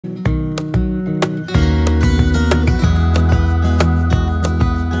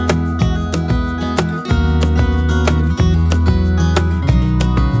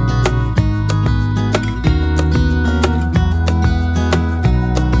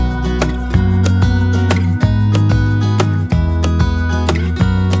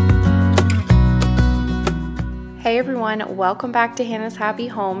everyone, welcome back to Hannah's Happy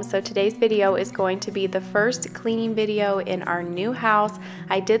Home. So today's video is going to be the first cleaning video in our new house.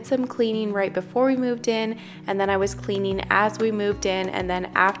 I did some cleaning right before we moved in, and then I was cleaning as we moved in, and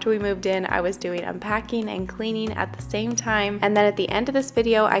then after we moved in I was doing unpacking and cleaning at the same time. And then at the end of this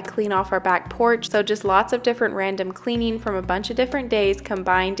video I clean off our back porch. So just lots of different random cleaning from a bunch of different days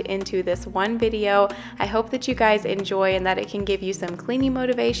combined into this one video. I hope that you guys enjoy and that it can give you some cleaning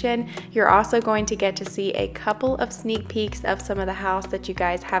motivation. You're also going to get to see a couple of sneak peeks of some of the house that you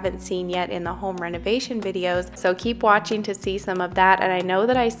guys haven't seen yet in the home renovation videos. So keep watching to see some of that. And I know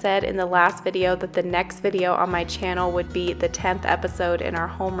that I said in the last video that the next video on my channel would be the 10th episode in our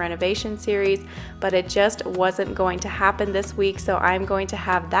home renovation series, but it just wasn't going to happen this week. So I'm going to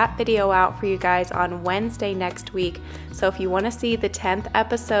have that video out for you guys on Wednesday next week. So if you want to see the 10th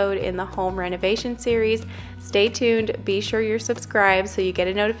episode in the home renovation series, stay tuned, be sure you're subscribed so you get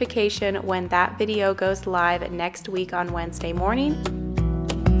a notification when that video goes live next week on Wednesday morning.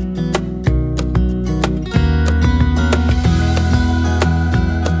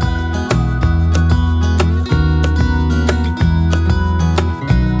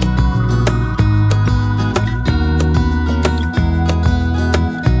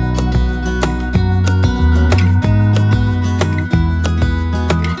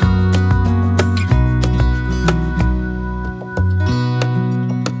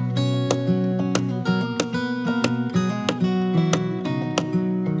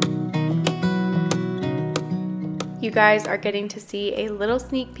 You guys are getting to see a little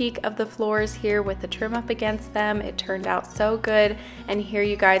sneak peek of the floors here with the trim up against them. It turned out so good. And here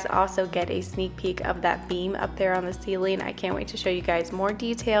you guys also get a sneak peek of that beam up there on the ceiling. I can't wait to show you guys more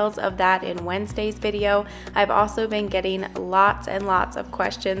details of that in Wednesday's video. I've also been getting lots and lots of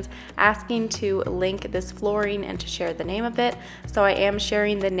questions asking to link this flooring and to share the name of it. So I am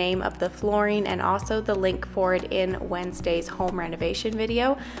sharing the name of the flooring and also the link for it in Wednesday's home renovation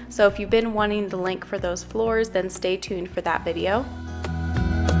video. So if you've been wanting the link for those floors, then stay tuned for that video.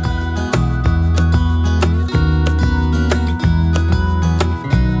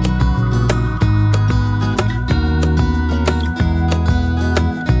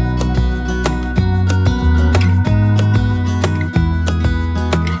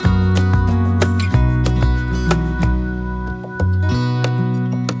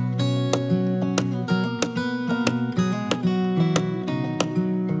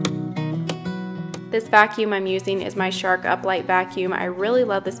 This vacuum I'm using is my Shark Uplight vacuum. I really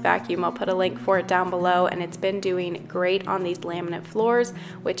love this vacuum. I'll put a link for it down below, and it's been doing great on these laminate floors,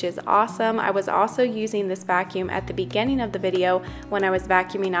 which is awesome. I was also using this vacuum at the beginning of the video when I was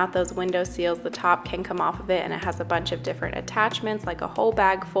vacuuming out those window seals. The top can come off of it and it has a bunch of different attachments, like a whole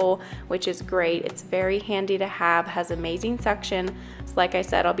bag full, which is great. It's very handy to have, has amazing suction. So like I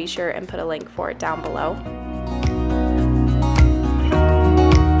said, I'll be sure and put a link for it down below.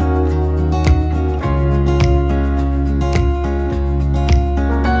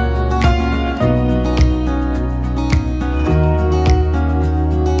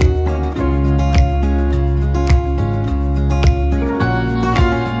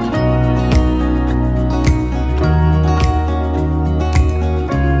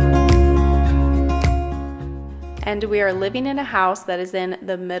 And we are living in a house that is in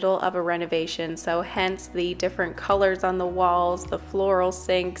the middle of a renovation, so hence the different colors on the walls, the floral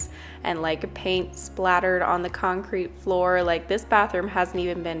sinks, and like paint splattered on the concrete floor. Like, this bathroom hasn't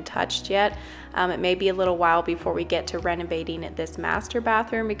even been touched yet. It may be a little while before we get to renovating this master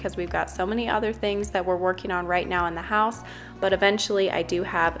bathroom because we've got so many other things that we're working on right now in the house. But eventually I do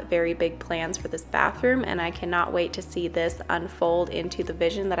have very big plans for this bathroom, and I cannot wait to see this unfold into the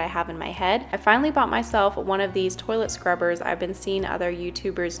vision that I have in my head. I finally bought myself one of these toilet scrubbers. I've been seeing other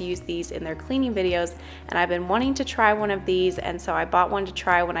YouTubers use these in their cleaning videos, and I've been wanting to try one of these, and so I bought one to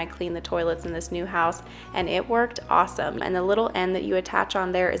try when I clean the toilets in this new house, and it worked awesome. And the little end that you attach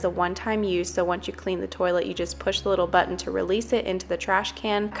on there is a one-time use, so once you clean the toilet you just push the little button to release it into the trash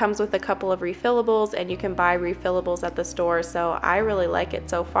can. It comes with a couple of refillables, and you can buy refillables at the store, so I really like it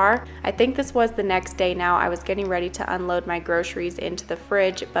so far. I think this was the next day now. I was getting ready to unload my groceries into the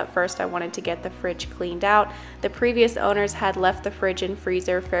fridge, but first I wanted to get the fridge cleaned out. The previous owners had left the fridge and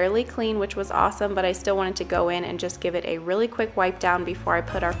freezer fairly clean, which was awesome, but I still wanted to go in and just give it a really quick wipe down before I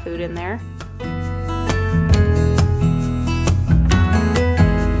put our food in there.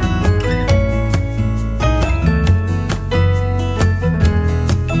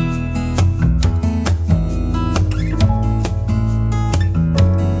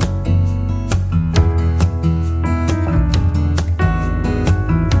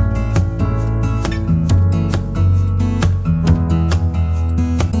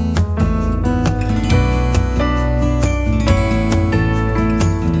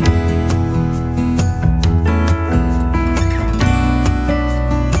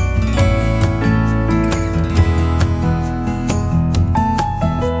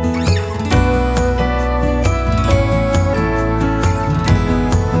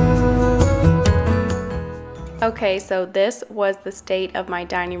 Okay, so this was the state of my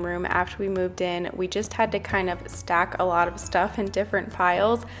dining room after we moved in. We just had to kind of stack a lot of stuff in different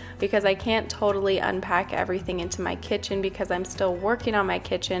piles because I can't totally unpack everything into my kitchen because I'm still working on my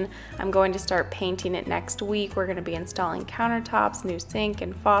kitchen. I'm going to start painting it next week. We're going to be installing countertops, new sink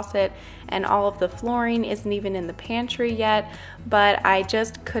and faucet, and all of the flooring isn't even in the pantry yet, but I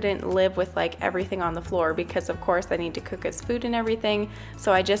just couldn't live with like everything on the floor because of course I need to cook us food and everything.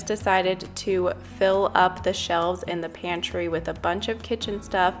 So I just decided to fill up the shelves in the pantry with a bunch of kitchen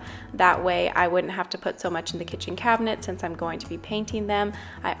stuff. That way I wouldn't have to put so much in the kitchen cabinet since I'm going to be painting them.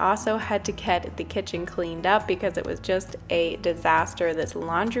 I also had to get the kitchen cleaned up because it was just a disaster. This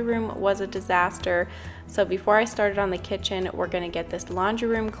laundry room was a disaster. So before I started on the kitchen, we're gonna get this laundry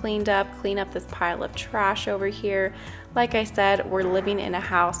room cleaned up, clean up this pile of trash over here. Like I said, we're living in a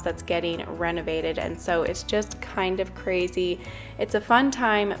house that's getting renovated, and so it's just kind of crazy. It's a fun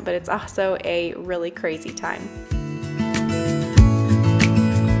time, but it's also a really crazy time.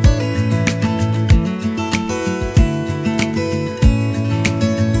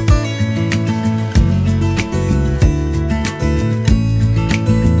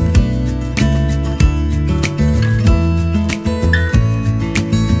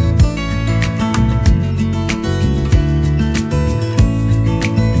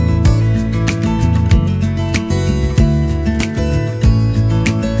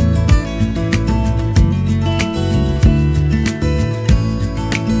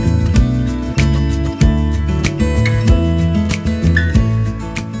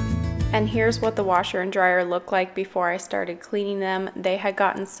 And here's what the washer and dryer looked like before I started cleaning them. They had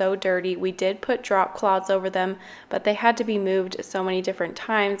gotten so dirty. We did put drop cloths over them, but they had to be moved so many different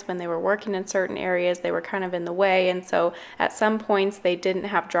times when they were working in certain areas. They were kind of in the way, and so at some points they didn't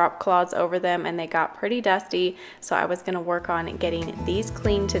have drop cloths over them and they got pretty dusty. So I was going to work on getting these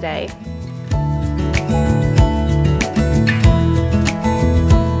clean today.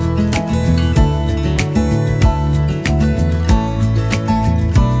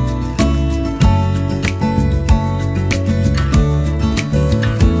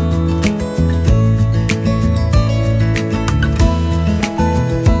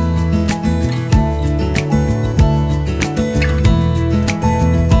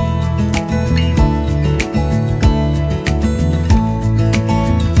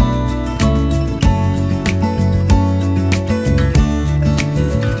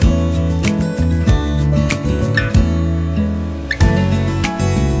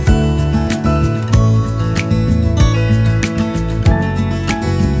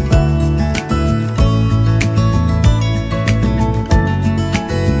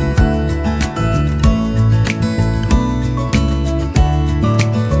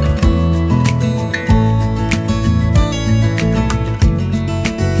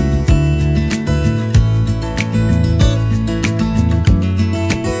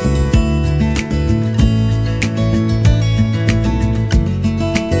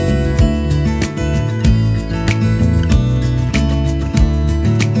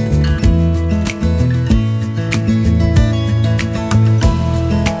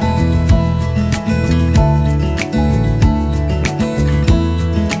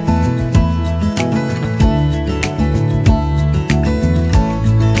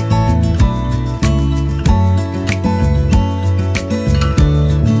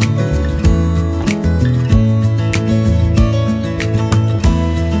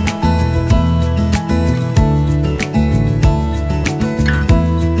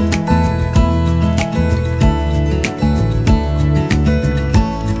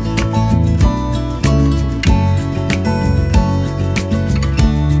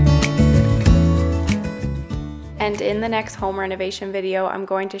 And in the next home renovation video, I'm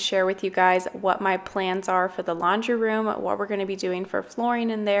going to share with you guys what my plans are for the laundry room, what we're going to be doing for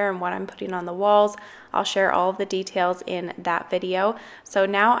flooring in there, and what I'm putting on the walls. I'll share all of the details in that video. So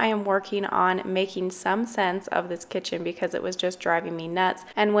now I am working on making some sense of this kitchen because it was just driving me nuts.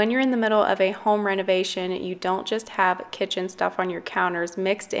 And when you're in the middle of a home renovation, you don't just have kitchen stuff on your counters.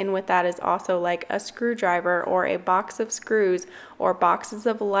 Mixed in with that is also like a screwdriver or a box of screws or boxes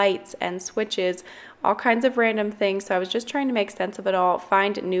of lights and switches, all kinds of random things. So I was just trying to make sense of it all,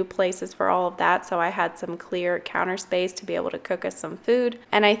 find new places for all of that so I had some clear counter space to be able to cook us some food.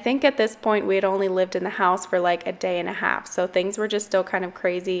 And I think at this point we had only lived in the house for like a day and a half, so things were just still kind of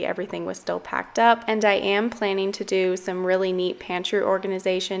crazy. Everything was still packed up, and I am planning to do some really neat pantry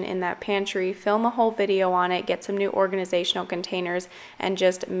organization in that pantry, film a whole video on it, get some new organizational containers, and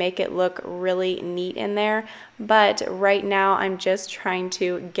just make it look really neat in there. But right now I'm just trying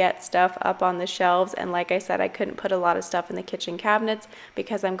to get stuff up on the shelves shelves, and like I said, I couldn't put a lot of stuff in the kitchen cabinets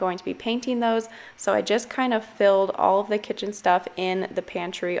because I'm going to be painting those. So I just kind of filled all of the kitchen stuff in the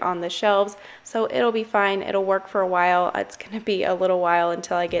pantry on the shelves. So it'll be fine. It'll work for a while. It's going to be a little while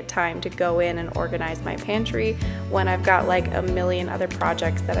until I get time to go in and organize my pantry when I've got like a million other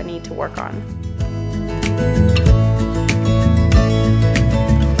projects that I need to work on.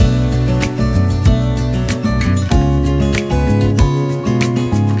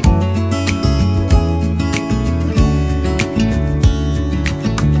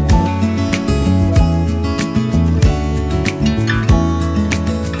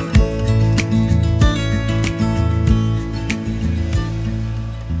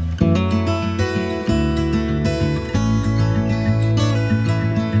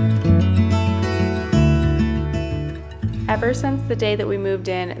 Ever since the day that we moved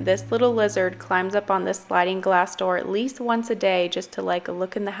in, this little lizard climbs up on this sliding glass door at least once a day just to like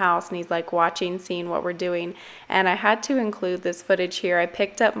look in the house, and he's like watching, seeing what we're doing. And I had to include this footage here. I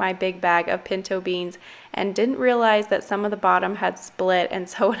picked up my big bag of pinto beans and didn't realize that some of the bottom had split, and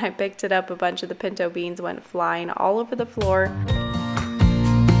so when I picked it up, a bunch of the pinto beans went flying all over the floor.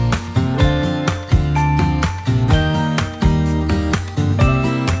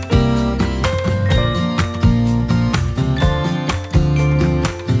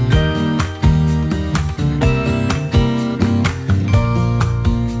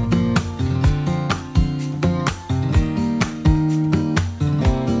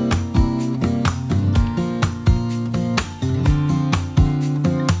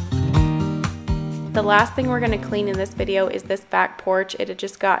 The last thing we're going to clean in this video is this back porch. It had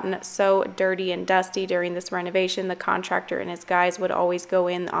just gotten so dirty and dusty during this renovation. The contractor and his guys would always go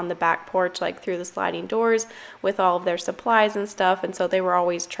in on the back porch, like through the sliding doors with all of their supplies and stuff, and so they were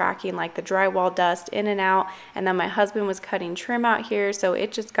always tracking like the drywall dust in and out. And then my husband was cutting trim out here, so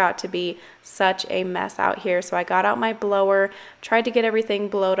it just got to be such a mess out here. So I got out my blower, tried to get everything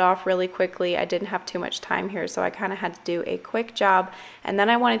blowed off really quickly. I didn't have too much time here, so I kind of had to do a quick job. And then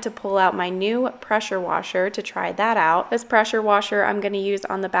I wanted to pull out my new pressure washer to try that out. This pressure washer I'm going to use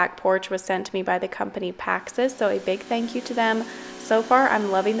on the back porch was sent to me by the company Paxis, so a big thank you to them. So far,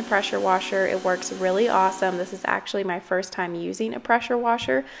 I'm loving the pressure washer. It works really awesome. This is actually my first time using a pressure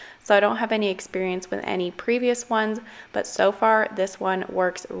washer, so I don't have any experience with any previous ones, but so far this one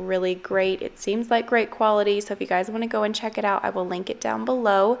works really great. It seems like great quality, so if you guys want to go and check it out, I will link it down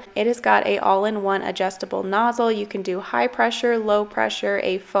below. It has got a all-in-one adjustable nozzle. You can do high pressure, low pressure,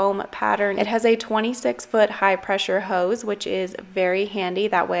 a foam pattern. It has a 26-foot high pressure hose, which is very handy.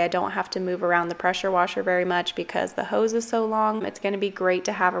 That way I don't have to move around the pressure washer very much because the hose is so long. It's going to be great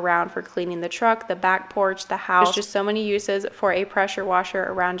to have around for cleaning the truck, the back porch, the house. There's just so many uses for a pressure washer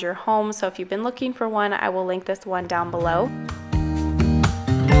around your home, so if you've been looking for one, I will link this one down below.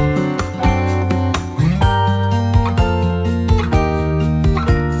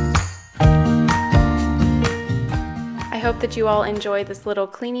 I hope that you all enjoyed this little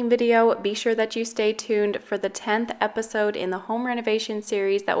cleaning video. Be sure that you stay tuned for the 10th episode in the home renovation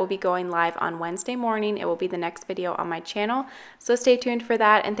series that will be going live on Wednesday morning. It will be the next video on my channel, so stay tuned for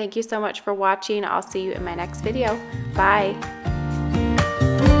that, and thank you so much for watching. I'll see you in my next video. Bye!